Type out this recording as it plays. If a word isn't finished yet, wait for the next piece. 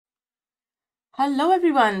Hello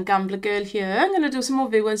everyone, Gambler Girl here. I'm going to do some more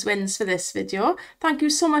viewers wins for this video. Thank you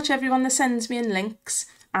so much everyone that sends me in links,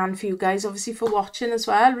 and for you guys obviously for watching as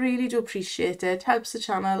well. Really do appreciate it. Helps the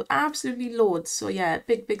channel absolutely loads. So yeah,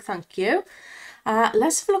 big thank you.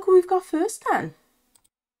 Let's have a look who we've got first then.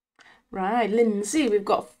 Right, Lindsay. We've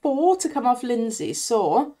got 4 to come off Lindsay.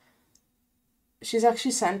 So she's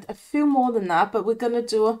actually sent a few more than that, but we're going to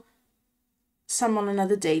do some on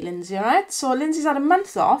another day, Lindsay, alright? So Lindsay's had a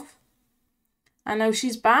month off. And now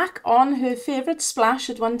she's back on her favourite splash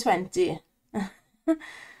at 120.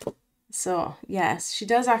 So, yes, she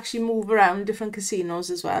does actually move around different casinos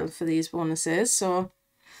as well for these bonuses. So,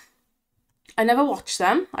 I never watch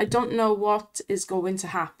them. I don't know what is going to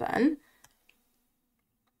happen.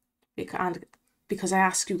 Because I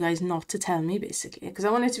ask you guys not to tell me, basically. Because I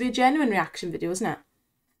want it to be a genuine reaction video, isn't it?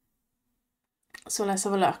 So, let's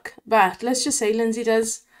have a look. But, let's just say Lindsay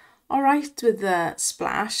does alright with the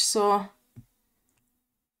splash. So,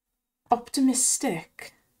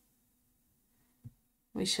 optimistic,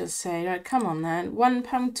 we shall say. Right, come on then.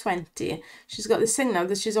 £1.20. She's got this thing now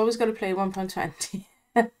that she's always got to play £1.20.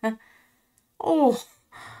 Oh,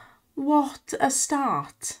 what a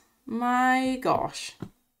start. My gosh.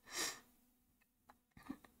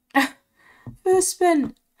 First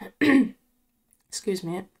spin. Excuse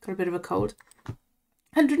me, got a bit of a cold.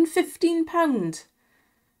 £115.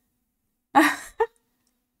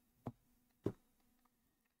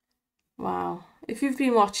 Wow. If you've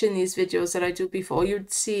been watching these videos that I do before,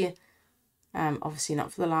 you'd see, obviously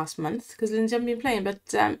not for the last month, because Lindsay hasn't been playing,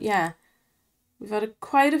 but yeah, we've had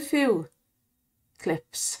quite a few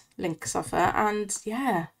clips, links off her, and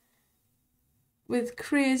yeah, with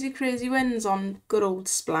crazy wins on good old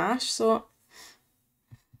Splash, so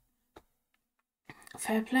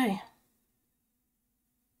fair play.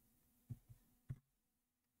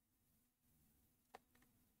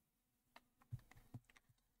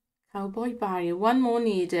 Cowboy Barrier, 1 more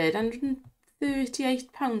needed,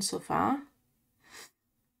 £138 so far.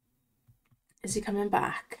 Is he coming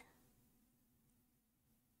back?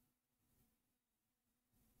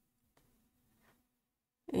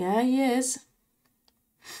 Yeah, he is.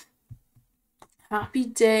 Happy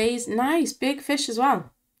days. Nice, big fish as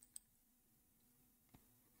well.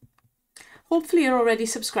 Hopefully you're already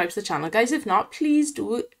subscribed to the channel, guys. If not, please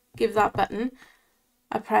do give that button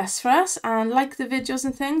a press for us and like the videos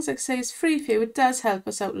and things. Like I say, it's free for you. It does help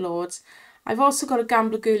us out loads. I've also got a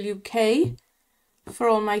Gambler Girl UK for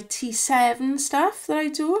all my T7 stuff that I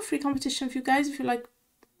do. A free competition for you guys if you like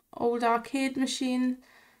old arcade machine.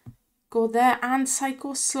 Go there, and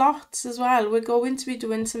Psycho Slots as well. We're going to be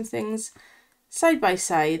doing some things side by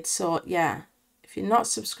side. So yeah, if you're not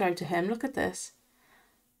subscribed to him, look at this.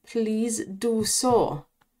 Please do so.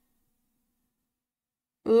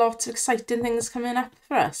 Lots of exciting things coming up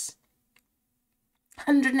for us.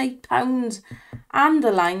 £108 and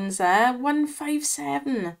the lines there,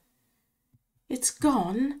 157. It's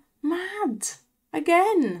gone mad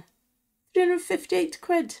again. 358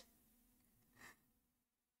 quid.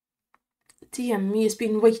 Dear me, he's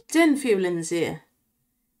been waiting for you, Lindsay.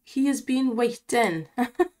 He has been waiting.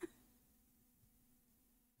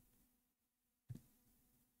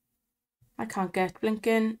 I can't get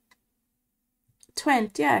blinking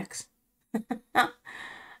 20x.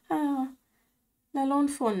 Oh, let alone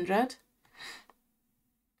 400.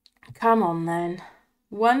 Come on then.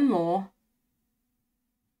 1 more.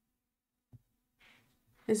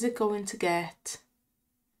 Is it going to get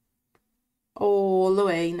all the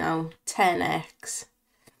way now? 10x.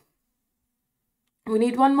 We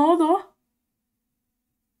need 1 more though.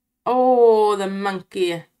 Oh, the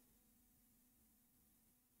monkey.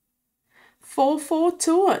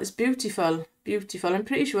 442 is beautiful. Beautiful. I'm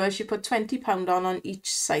pretty sure she put £20 on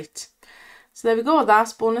each site. So there we go.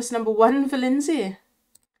 That's bonus number 1 for Lindsay.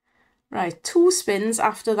 Right, 2 spins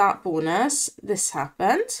after that bonus. This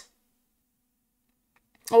happened.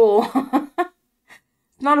 Oh,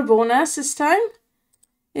 not a bonus this time.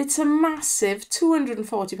 It's a massive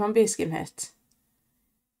 £240 base game hit.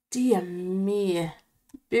 Dear me.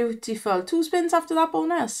 Beautiful. 2 spins after that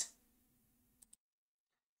bonus.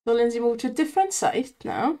 So Lindsay moved to a different site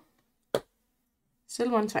now. Still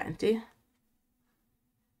 120.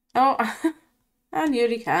 Oh, and here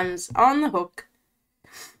he comes on the hook.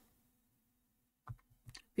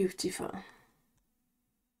 Beautiful.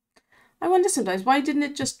 I wonder sometimes, why didn't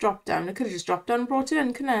it just drop down? It could have just dropped down and brought it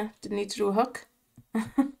in, couldn't it? Didn't need to do a hook.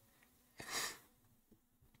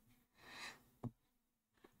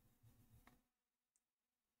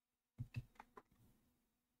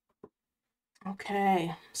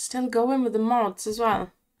 Okay, still going with the mods as well.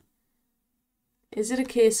 Is it a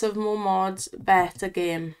case of more mods, better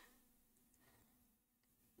game?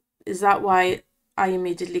 Is that why I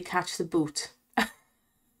immediately catch the boot?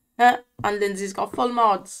 And Lindsay's got full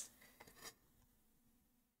mods.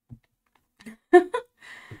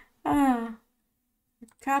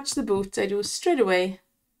 Catch the boot, I do straight away.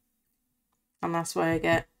 And that's why I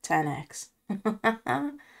get 10x.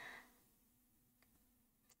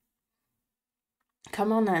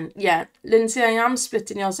 Come on then. Yeah, Lindsay, I am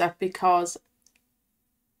splitting yours up because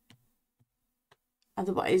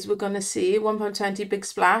otherwise we're going to see £1.20 big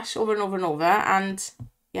splash over and over and over. And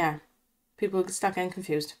yeah, people start getting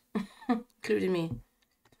confused, including me.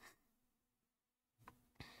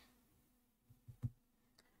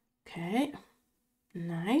 Okay,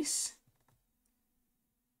 nice.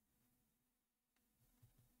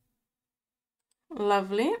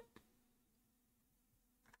 Lovely.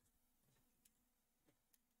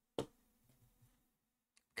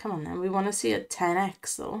 Come on then, we want to see a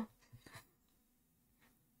 10x though.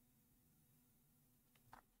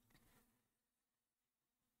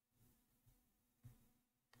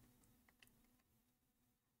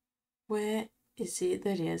 Where is he?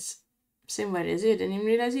 There he is. Saying where is he? I didn't even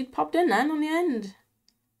realise he'd popped in then on the end.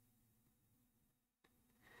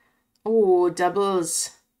 Oh,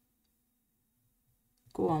 doubles.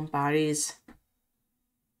 Go on, Barry's.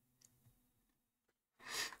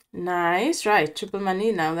 Nice. Right, triple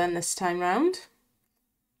money now then this time round.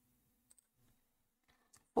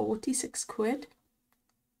 46 quid.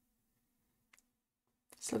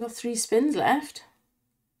 Still got 3 spins left.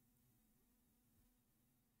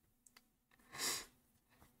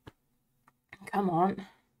 Come on.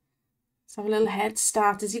 Let's have a little head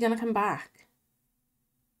start. Is he going to come back?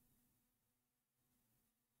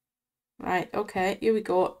 Right, okay, here we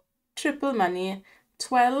go. Triple money,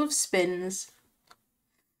 12 spins.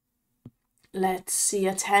 Let's see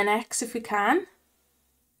a 10x if we can.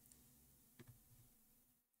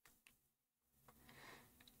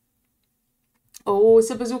 Oh,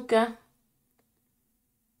 it's a bazooka.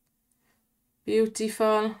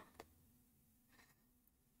 Beautiful.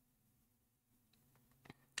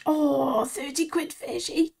 Oh, 30 quid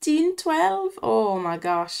fish, 18, 12. Oh my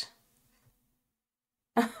gosh.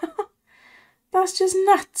 That's just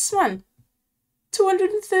nuts, man.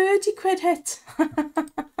 230 quid hit.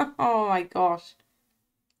 Oh my gosh.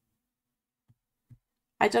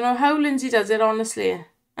 I don't know how Lindsay does it, honestly.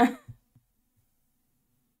 I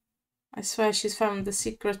swear she's found the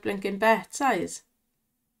secret blinking bet size.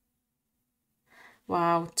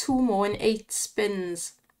 Wow, 2 more in 8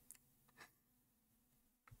 spins.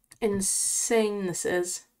 Insane this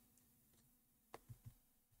is.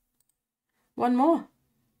 1 more.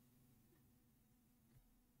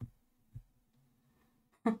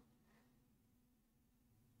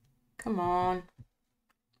 Come on.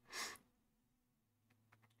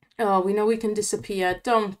 Oh, we know we can disappear.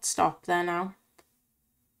 Don't stop there now.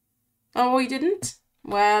 Oh, we didn't?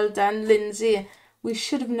 Well done, Lindsay. We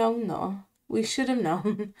should have known, though. We should have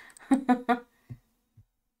known.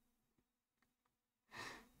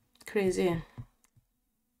 Crazy.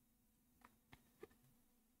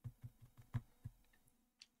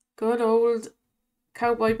 Good old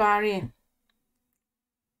Cowboy Barry.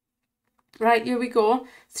 Right, here we go.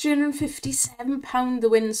 £357 the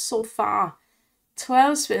win so far.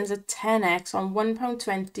 12 spins at 10x on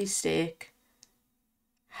 £1.20 stake.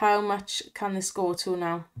 How much can this go to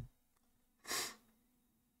now?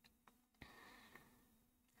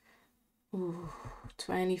 Ooh,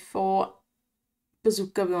 24.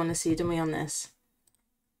 Bazooka we want to see, don't we, on this?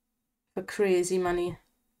 For crazy money.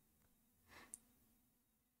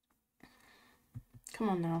 Come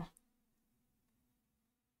on now.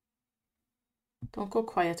 Don't go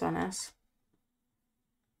quiet on us.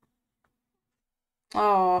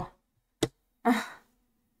 Oh.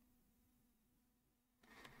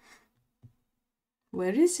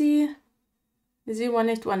 Where is he? Is he one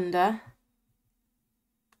hit wonder?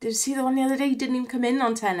 Did you see the one the other day? He didn't even come in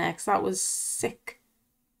on 10x. That was sick.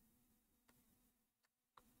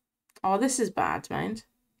 Oh, this is bad, mind.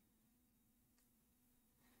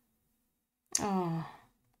 Oh.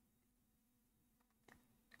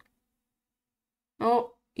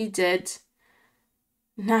 Oh, he did.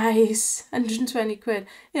 Nice. 120 quid.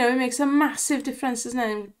 You know, it makes a massive difference, doesn't it,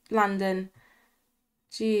 in landing?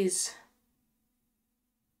 Jeez.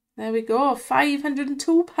 There we go.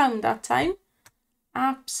 £502 that time.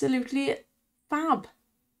 Absolutely fab.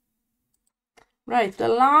 Right, the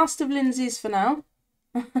last of Lindsay's for now.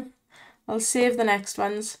 I'll save the next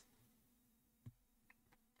ones.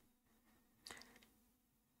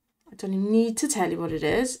 I don't even need to tell you what it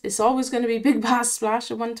is. It's always going to be Big Bass Splash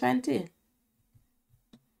at 120.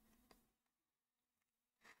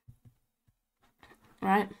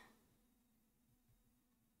 Right.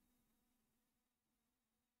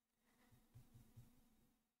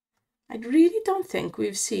 I really don't think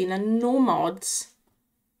we've seen a no mods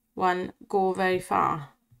one go very far.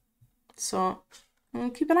 So I'll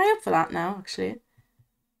keep an eye out for that now, actually.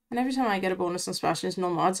 And every time I get a bonus on Splash and it's no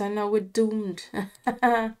mods, I know we're doomed.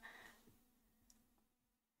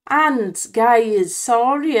 And guys,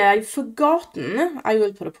 sorry, I've forgotten. I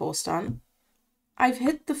will put a post on. I've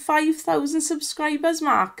hit the 5,000 subscribers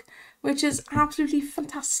mark, which is absolutely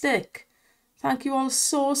fantastic. Thank you all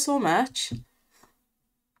so, so much.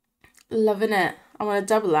 Loving it. I want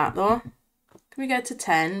to double that though. Can we get to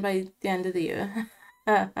 10 by the end of the year?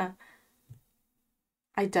 I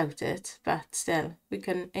doubt it, but still, we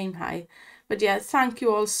can aim high. But yeah, thank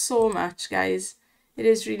you all so much, guys. It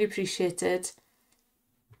is really appreciated.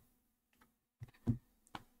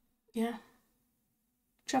 Yeah,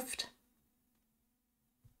 chuffed.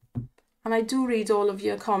 And I do read all of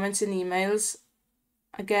your comments and emails.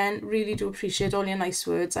 Again, really do appreciate all your nice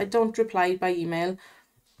words. I don't reply by email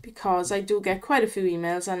because I do get quite a few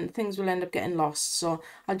emails and things will end up getting lost. So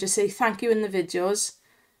I'll just say thank you in the videos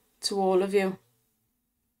to all of you.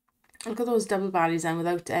 Look at those double barriers then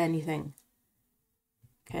without anything.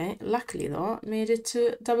 Okay, luckily though, made it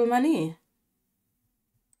to double money.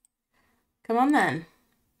 Come on then.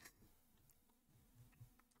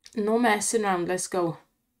 No messing around, let's go.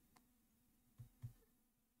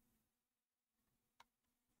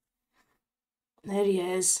 There he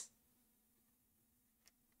is.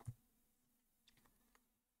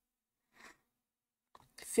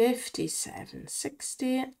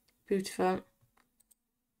 $57.60. Beautiful.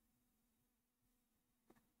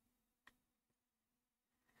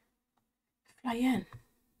 Fly in.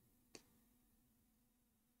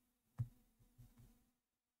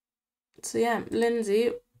 So yeah,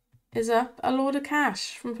 Lindsay is up a load of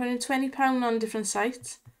cash from putting £20 on different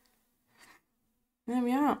sites. There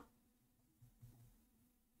we are.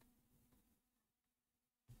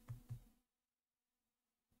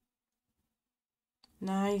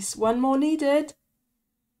 Nice. One more needed.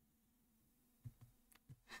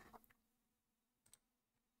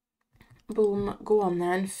 Boom. Go on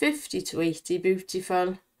then. 50 to 80.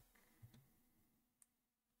 Beautiful.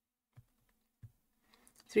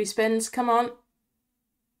 3 spins. Come on.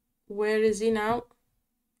 Where is he now?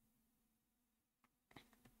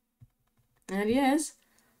 There he is.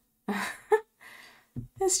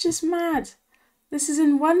 It's just mad. This is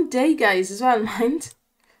in one day, guys, as well, mind.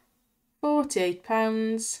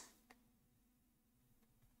 £48.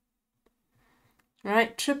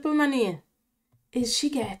 Right, triple money. Is she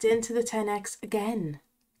getting to the 10x again?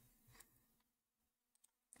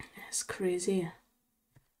 That's crazy.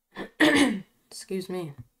 Excuse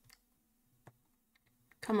me.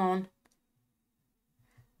 Come on.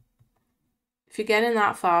 If you're getting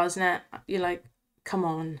that far, isn't it? You're like, come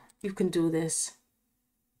on, you can do this.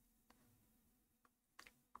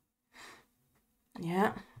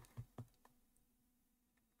 Yeah.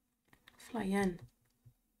 Fly in.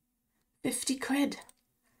 50 quid.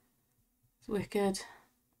 It's wicked.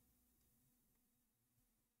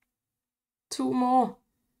 2 more.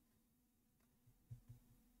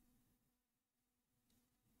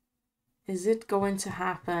 Is it going to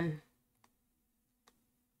happen?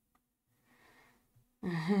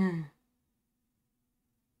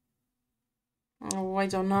 Oh, I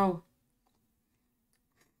don't know.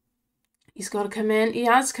 He's got to come in. He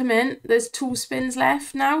has come in. There's 2 spins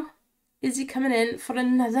left now. Is he coming in for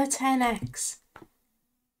another 10x?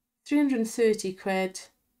 330 quid.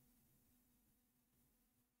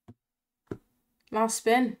 Last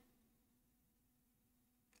spin.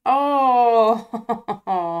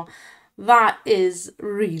 Oh, that is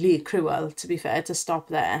really cruel, to be fair, to stop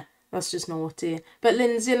there. That's just naughty. But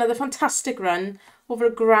Lindsay, another fantastic run.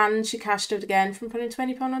 Over £1,000 she cashed out again from putting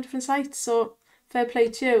 £20 on different sites. So fair play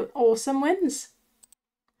to you. Awesome wins.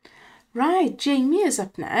 Right, Jamie is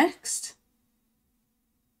up next.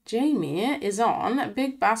 Jamie is on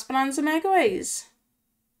Big Bass Bonanza Megaways.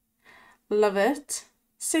 Love it.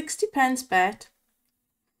 60p bet.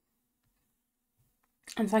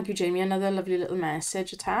 And thank you, Jamie. Another lovely little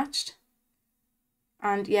message attached.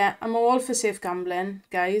 And yeah, I'm all for safe gambling,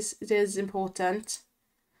 guys. It is important.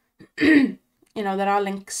 You know, there are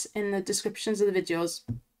links in the descriptions of the videos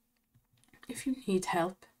if you need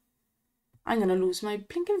help. I'm going to lose my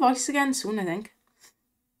blinking voice again soon, I think.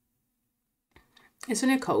 It's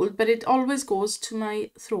only a cold, but it always goes to my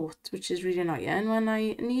throat, which is really annoying when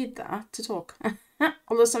I need that to talk.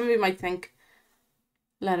 Although some of you might think,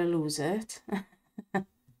 let her lose it.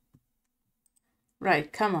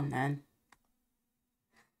 Right, come on then.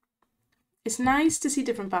 It's nice to see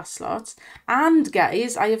different bass slots. And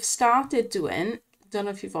guys, I have started doing, I don't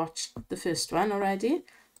know if you've watched the first one already.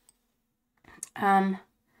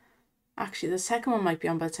 Actually, the second one might be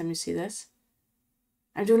on by the time you see this.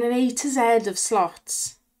 I'm doing an A to Z of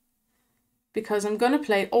slots because I'm going to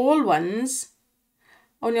play all ones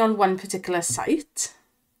only on one particular site.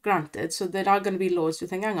 Granted, so there are going to be loads. You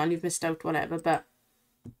think, hang on, you've missed out, whatever, but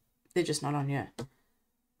they're just not on here.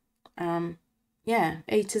 Yeah,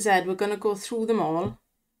 A to Z. We're going to go through them all.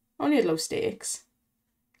 Only at low stakes.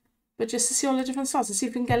 But just to see all the different slots and see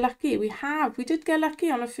if we can get lucky. We did get lucky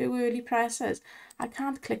on a few early presses. I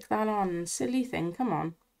can't click that on. Silly thing, come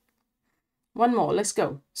on. One more, let's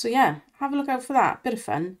go. So yeah, have a look out for that. Bit of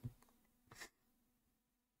fun.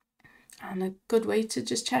 And a good way to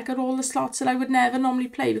just check out all the slots that I would never normally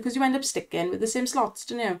play because you end up sticking with the same slots,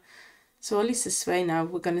 don't you? So at least this way now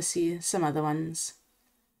we're going to see some other ones.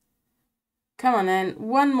 Come on then,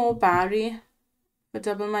 one more Barry for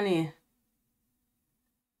double money.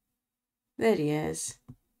 There he is.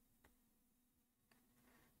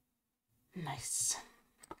 Nice.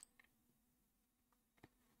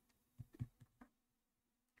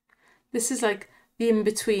 This is like the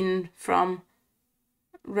in-between from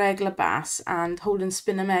regular bass and hold and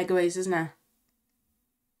spinner megaways, isn't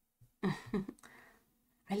it?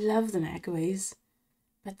 I love the megaways,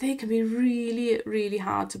 but they can be really, really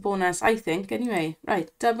hard to bonus, I think, anyway. Right,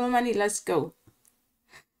 double money, let's go.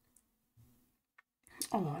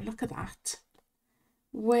 Oh, look at that.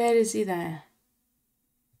 Where is he there?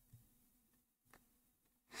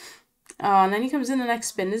 Oh, and then he comes in the next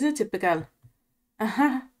spin, isn't it typical?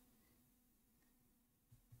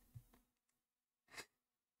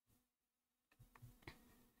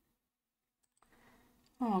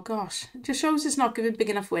 Oh gosh, it just shows it's not giving big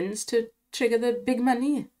enough wins to trigger the big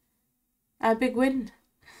money. Big win.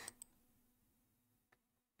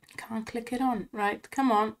 Can't click it on. Right,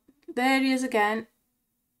 come on. There he is again.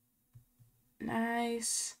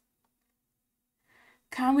 Nice.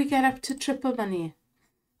 Can we get up to triple money?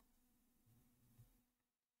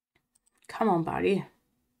 Come on, Barry.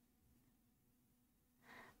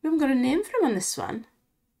 We haven't got a name for him on this one.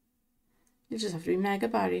 You just have to be Mega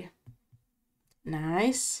Barry.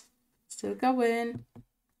 Nice. Still going.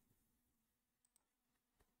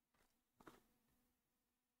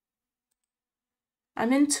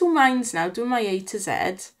 I'm in 2 minds now, doing my A to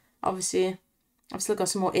Z. Obviously, I've still got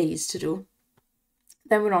some more A's to do.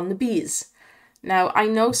 Then we're on the B's. Now, I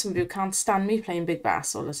know some of you can't stand me playing Big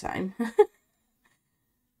Bass all the time.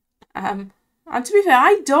 And to be fair,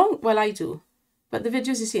 I don't. Well, I do. But the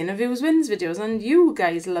videos you see are Viewers Wins videos, and you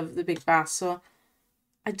guys love the Big Bass, so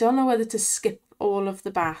I don't know whether to skip all of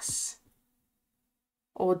the Bass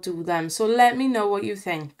or do them. So let me know what you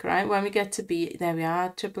think, right? When we get to B, there we are,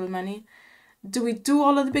 triple money. Do we do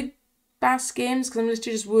all of the Big Bass games? Because I'm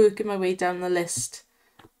literally just working my way down the list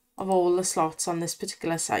of all the slots on this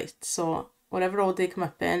particular site. So whatever order they come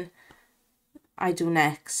up in, I do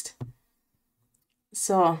next.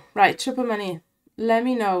 So, right, triple money. Let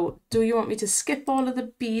me know, do you want me to skip all of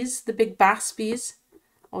the B's, the Big Bass B's,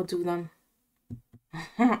 or do them?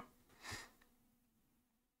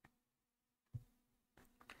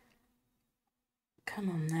 Come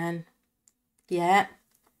on then. Yeah.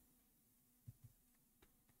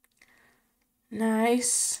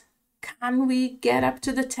 Nice. Can we get up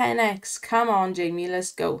to the 10x? Come on, Jamie,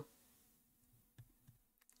 let's go.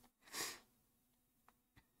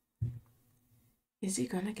 Is he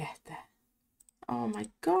gonna get there? Oh my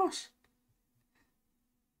gosh.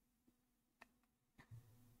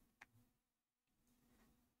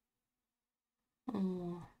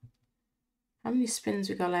 Oh. How many spins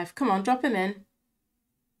we got left? Come on, drop him in.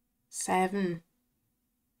 7.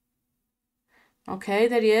 Okay,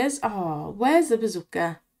 there he is. Oh, where's the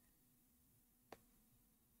bazooka?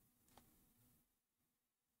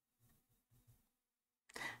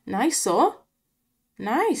 Nice, oh.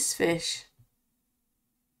 Nice fish.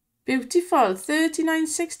 Beautiful.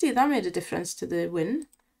 39.60. That made a difference to the win.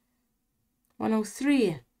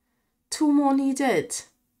 103. 2 more needed.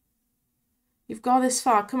 You've got this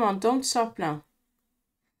far. Come on, don't stop now.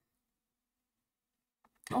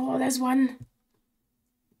 Oh, there's one.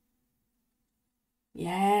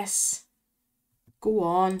 Yes. Go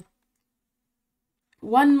on.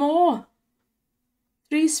 1 more.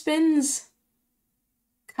 3 spins.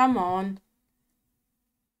 Come on.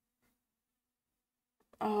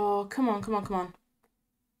 Oh, come on, come on, come on.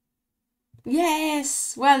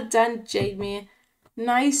 Yes! Well done, Jamie.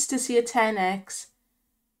 Nice to see a 10x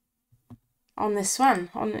on this one.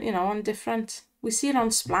 On different. We see it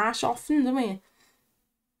on Splash often, don't we?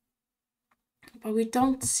 But we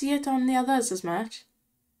don't see it on the others as much.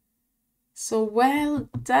 So well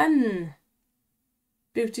done.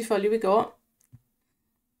 Beautiful, here we go.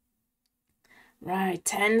 Right,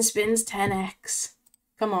 10 spins, 10x.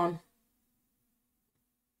 Come on.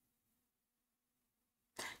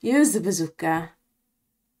 Here's the bazooka.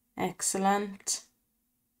 Excellent.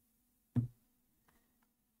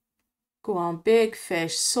 Go on, big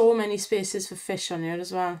fish. So many spaces for fish on here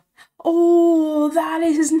as well. Oh, that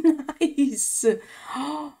is nice.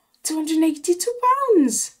 Oh,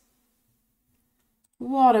 £282.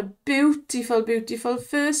 What a beautiful, beautiful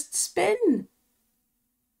first spin.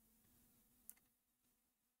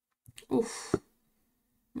 Oof.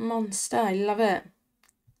 Monster, I love it.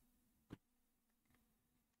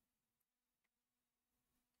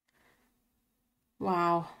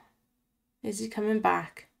 Wow. Is he coming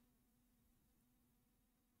back?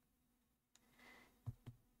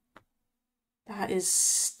 That is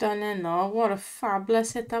stunning though. What a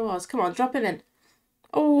fabulous hit that was. Come on, drop him in.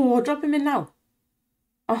 Oh, drop him in now.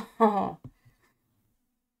 Oh.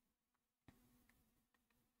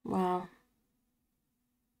 Wow.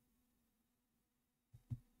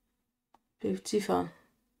 Beautiful.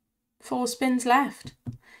 4 spins left.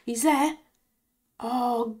 He's there.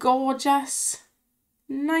 Oh, gorgeous.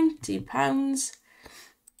 £90.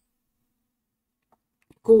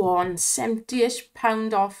 Go on, £70-ish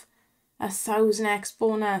off 1,000x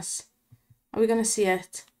bonus. Are we going to see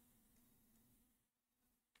it?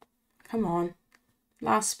 Come on.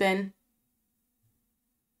 Last spin.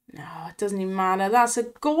 No, it doesn't even matter. That's a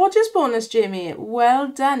gorgeous bonus, Jamie. Well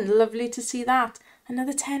done. Lovely to see that.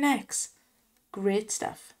 Another 10x. Great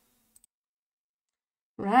stuff.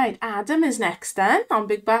 Right, Adam is next then on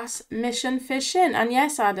Big Bass Mission Fishing. And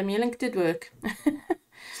yes, Adam, your link did work.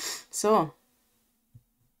 So,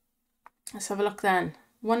 let's have a look then.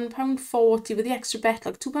 £1.40 with the extra bet,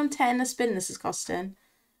 like £2.10 a spin this is costing.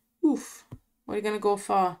 Oof. What are you going to go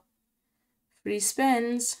for? 3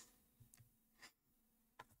 spins.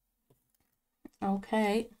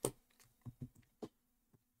 Okay.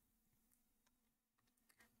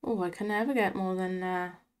 Oh, I can never get more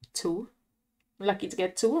than 2. Lucky to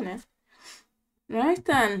get 2 on it. Right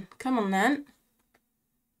then, come on then.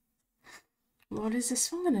 What is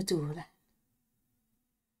this one going to do then?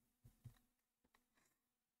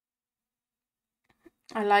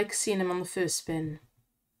 I like seeing him on the first spin.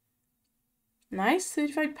 Nice,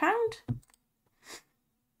 £35.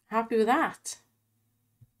 Happy with that.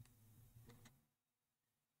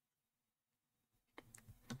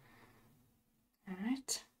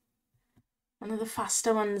 Alright. One of the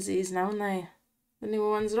faster ones these now, aren't they? The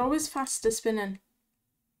newer ones are always faster spinning.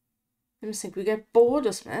 I just think we get bored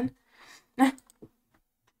or something.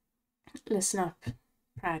 Listen up,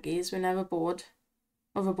 Praggies, we're never bored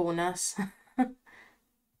of a bonus.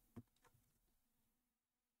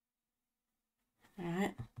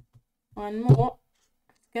 Alright, one more.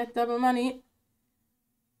 Get double money.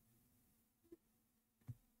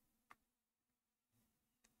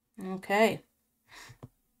 Okay.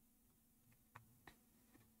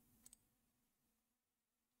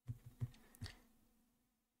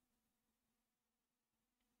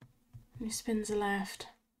 How many spins are left?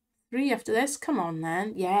 3 after this. Come on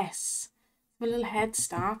then. Yes. A little head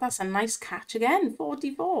start. That's a nice catch again.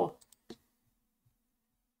 44.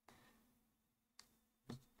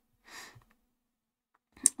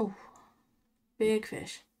 Oh, big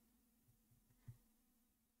fish.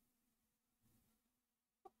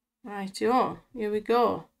 Right, here we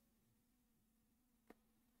go.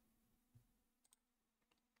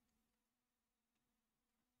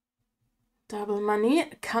 Double money.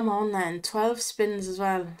 Come on then. 12 spins as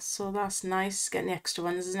well. So that's nice. Getting the extra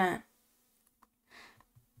ones, isn't it?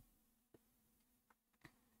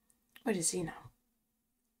 Where is he now?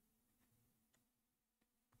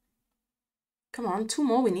 Come on, 2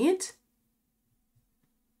 more we need.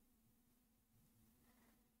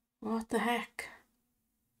 What the heck?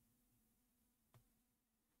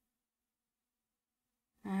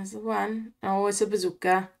 There's the one. Oh, it's a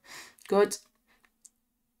bazooka. Good.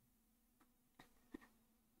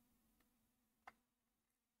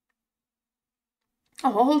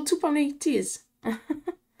 Oh, all £2.80s.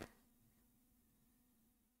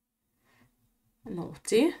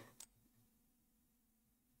 Naughty.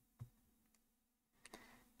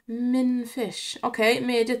 Min fish. Okay,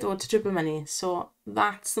 made it though to triple money. So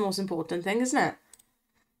that's the most important thing, isn't it?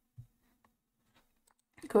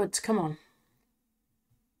 Good, come on.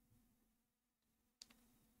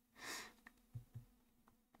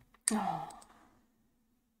 Oh.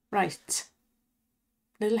 Right.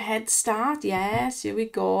 Little head start. Yes, here we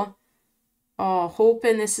go. Oh,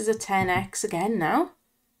 hoping this is a 10x again now.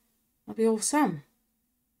 That'll be awesome.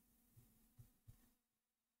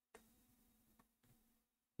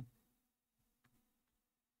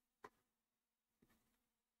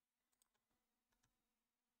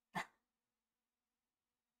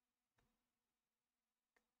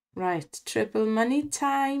 Right, triple money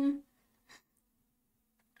time.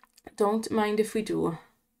 Don't mind if we do.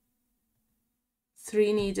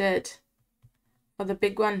 3 needed for the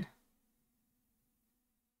big one.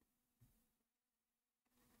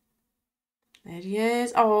 There he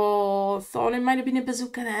is. Oh, thought it might have been a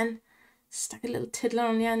bazooka then. Stuck a little tiddler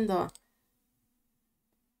on the end though.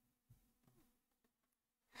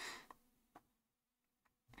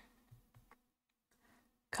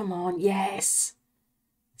 Come on, yes.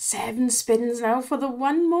 7 spins now for the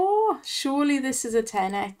one more. Surely this is a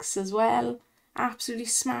 10x as well. Absolutely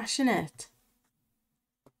smashing it.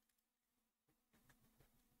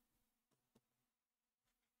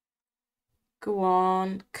 Go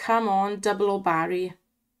on, come on, double or Barry.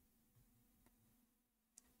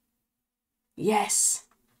 Yes.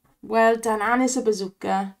 Well done, and it's a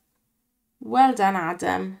bazooka. Well done,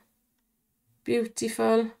 Adam.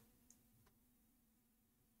 Beautiful.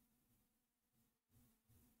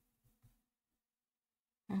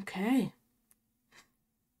 Okay.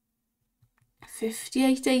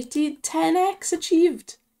 58.80, 10x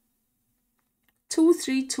achieved.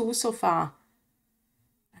 232 so far.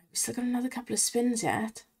 We've still got another couple of spins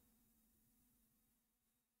yet.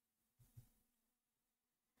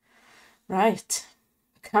 Right.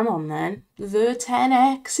 Come on then. The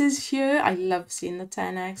 10x is here. I love seeing the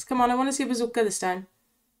 10x. Come on, I want to see a bazooka this time.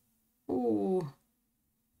 Ooh.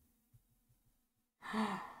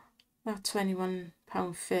 That £21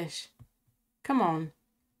 fish. Come on.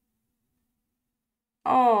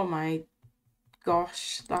 Oh my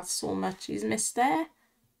gosh, that's so much he's missed there.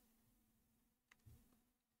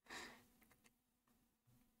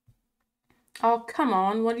 Oh, come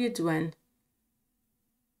on, what are you doing?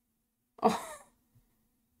 Oh,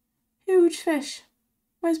 huge fish.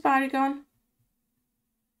 Where's Barry gone?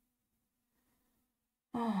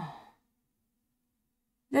 Oh,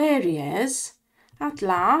 there he is. At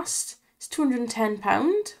last. It's £210.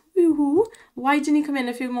 Woohoo. Why didn't he come in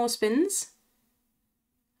a few more spins?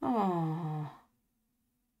 Oh.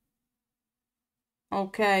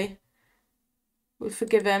 Okay. We'll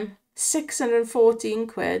forgive him. 614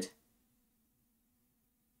 quid.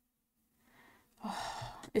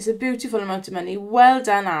 Oh, it's a beautiful amount of money. Well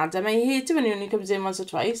done, Adam. I hate it when he only comes in once or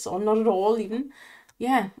twice, or not at all even.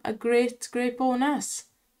 Yeah, a great, great bonus.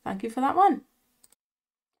 Thank you for that one.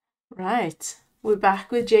 Right, we're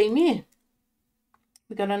back with Jamie.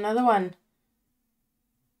 We got another one.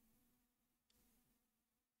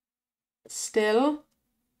 Still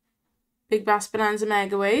Big Bass Bonanza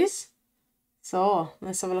Megaways. So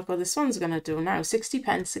let's have a look what this one's going to do now. 60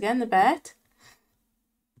 pence again, the bet.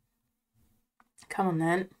 Come on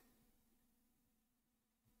then.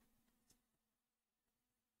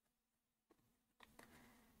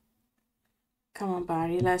 Come on,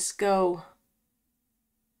 Barry, let's go.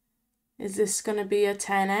 Is this going to be a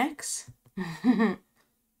 10x?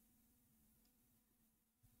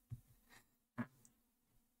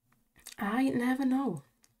 I never know.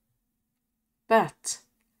 But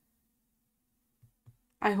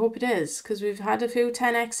I hope it is, because we've had a few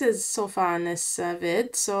 10x's so far in this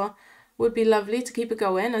vid, so it would be lovely to keep it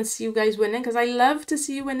going and see you guys winning, because I love to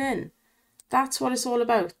see you winning. That's what it's all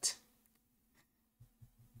about.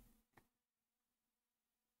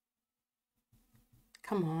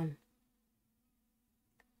 Come on.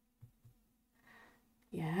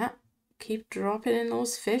 Yeah, keep dropping in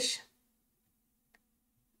those fish.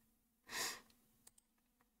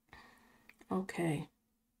 Okay.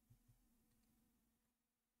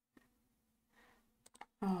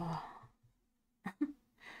 Oh.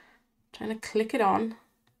 Trying to click it on.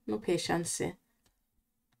 No patience.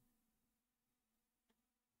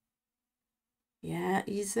 Yeah,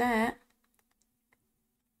 he's there.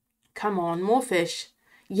 Come on, more fish.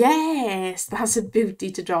 Yes, that's a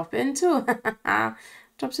beauty to drop into.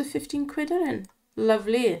 Drops a 15 quid in.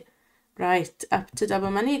 Lovely. Right, up to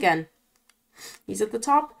double money again. He's at the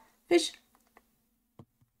top. Fish.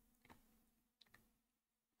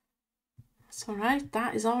 That's all right.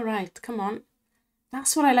 That is all right. Come on.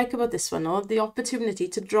 That's what I like about this one, though. The opportunity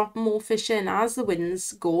to drop more fish in as the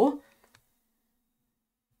wins go.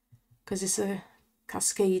 Because it's a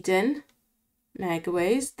cascading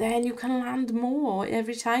megaways. Then you can land more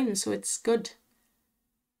every time. So it's good.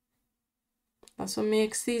 That's what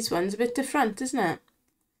makes these ones a bit different, isn't it?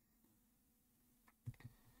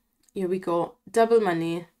 Here we go. Double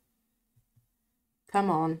money. Come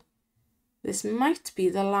on. This might be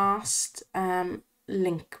the last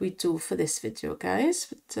link we do for this video, guys.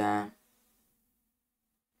 But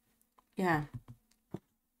yeah.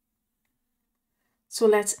 So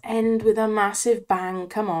let's end with a massive bang.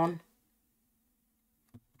 Come on.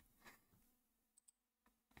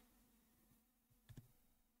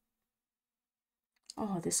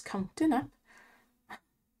 Oh, this counting up.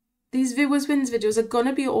 These viewers wins videos are going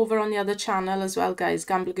to be over on the other channel as well, guys,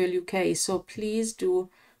 Gamble Girl UK. So please do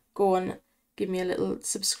go and give me a little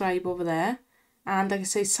subscribe over there. And like I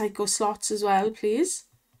say, Psycho Slots as well, please.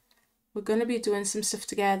 We're going to be doing some stuff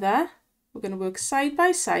together. We're going to work side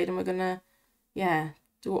by side and we're going to, yeah,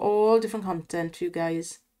 do all different content for you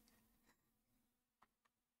guys.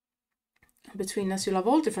 And between us, you'll have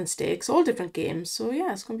all different stakes, all different games. So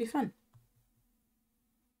yeah, it's going to be fun.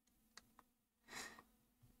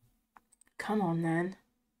 Come on then.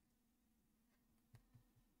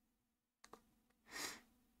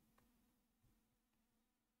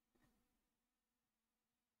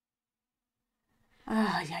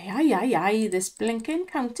 Ay, this blinking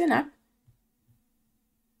counting up.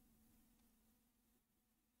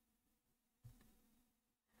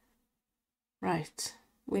 Right,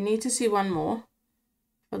 we need to see one more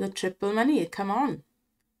for the triple money. Come on.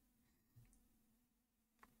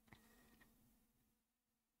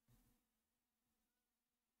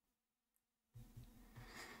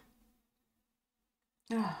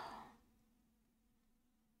 Oh.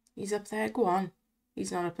 He's up there, go on.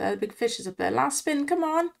 He's not up there, the big fish is up there. Last spin, come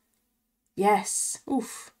on. Yes,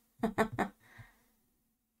 oof.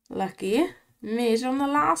 Lucky. Major on the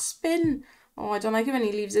last spin. Oh, I don't like it when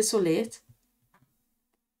he leaves it so late.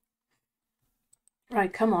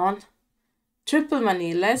 Right, come on. Triple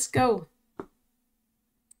money, let's go.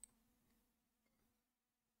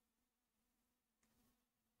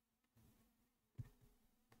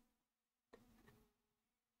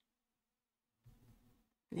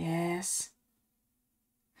 Yes.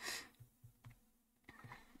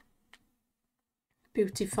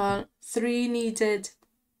 Beautiful. 3 needed.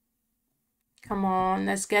 Come on,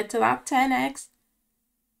 let's get to that 10x.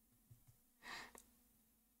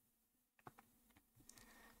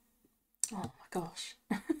 Oh my gosh.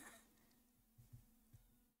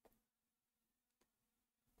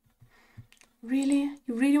 Really?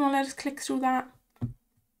 You really want to let us click through that?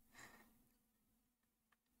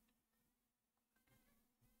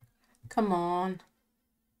 Come on.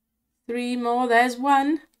 3 more. There's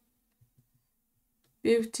 1.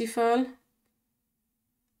 Beautiful.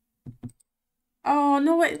 Oh,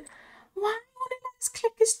 no, wait. Why would it let us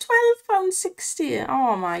click? It's £12.60.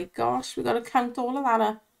 Oh my gosh, we've got to count all of that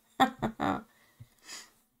up.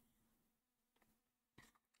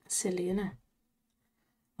 Silly, innit?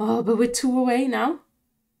 Oh, but we're 2 away now.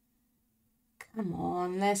 Come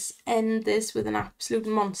on, let's end this with an absolute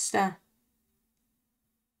monster.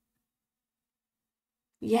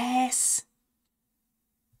 Yes.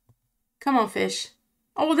 Come on, fish.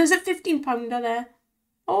 Oh, there's a £15 there.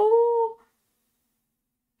 Oh,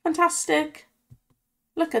 fantastic.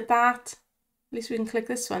 Look at that. At least we can click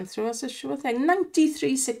this one through. That's a sure thing.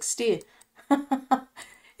 93.60. It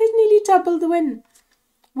nearly doubled the win.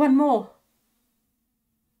 1 more.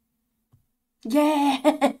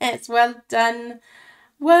 Yes, well done.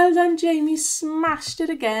 Well done, Jamie. Smashed it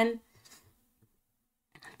again.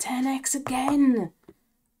 10x again.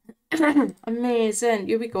 Amazing.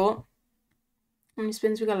 Here we go. How many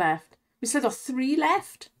spins we got left? We still got 3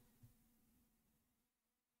 left.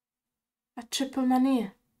 A triple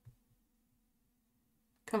money.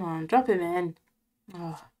 Come on, drop him in.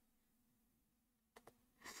 Oh.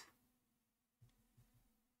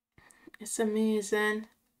 It's amazing.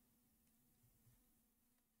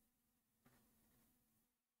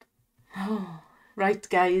 Oh, right,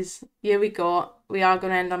 guys. Here we go. We are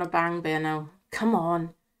going to end on a bang there now. Come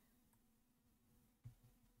on.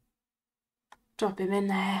 Drop him in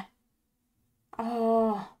there.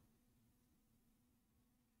 Oh.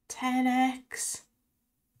 10x.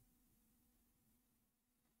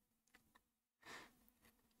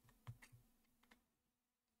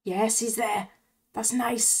 Yes, he's there. That's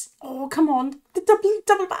nice. Oh, come on. The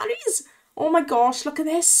double barriers. Oh my gosh, look at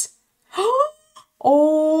this.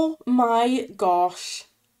 Oh my gosh.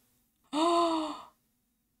 Oh.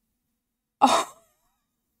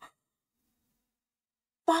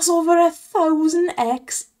 That's over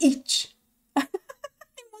 1,000x each. In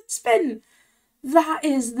one spin. That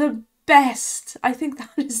is the best. I think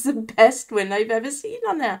that is the best win I've ever seen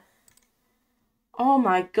on there. Oh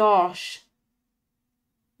my gosh.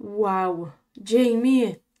 Wow.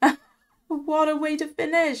 Jamie. What a way to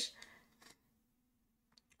finish.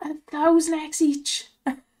 1,000x each.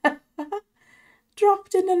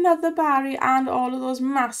 Dropped in another barrier and all of those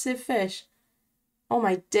massive fish. Oh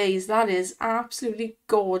my days, that is absolutely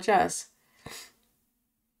gorgeous.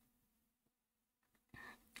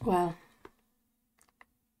 Well,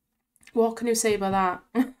 what can you say about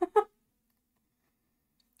that?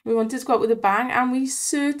 We wanted to go out with a bang and we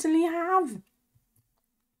certainly have.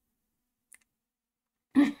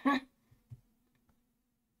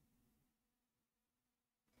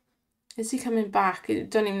 Is he coming back? I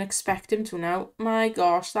don't even expect him to now. My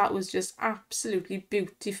gosh, that was just absolutely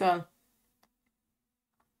beautiful.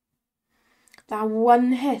 That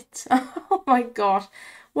one hit. Oh my gosh.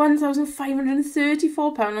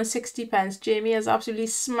 £1,534.60. Jamie has absolutely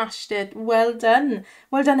smashed it. Well done.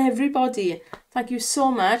 Well done, everybody. Thank you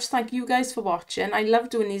so much. Thank you guys for watching. I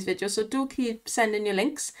love doing these videos, so do keep sending your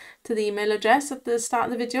links to the email address at the start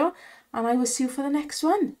of the video, and I will see you for the next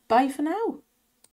one. Bye for now.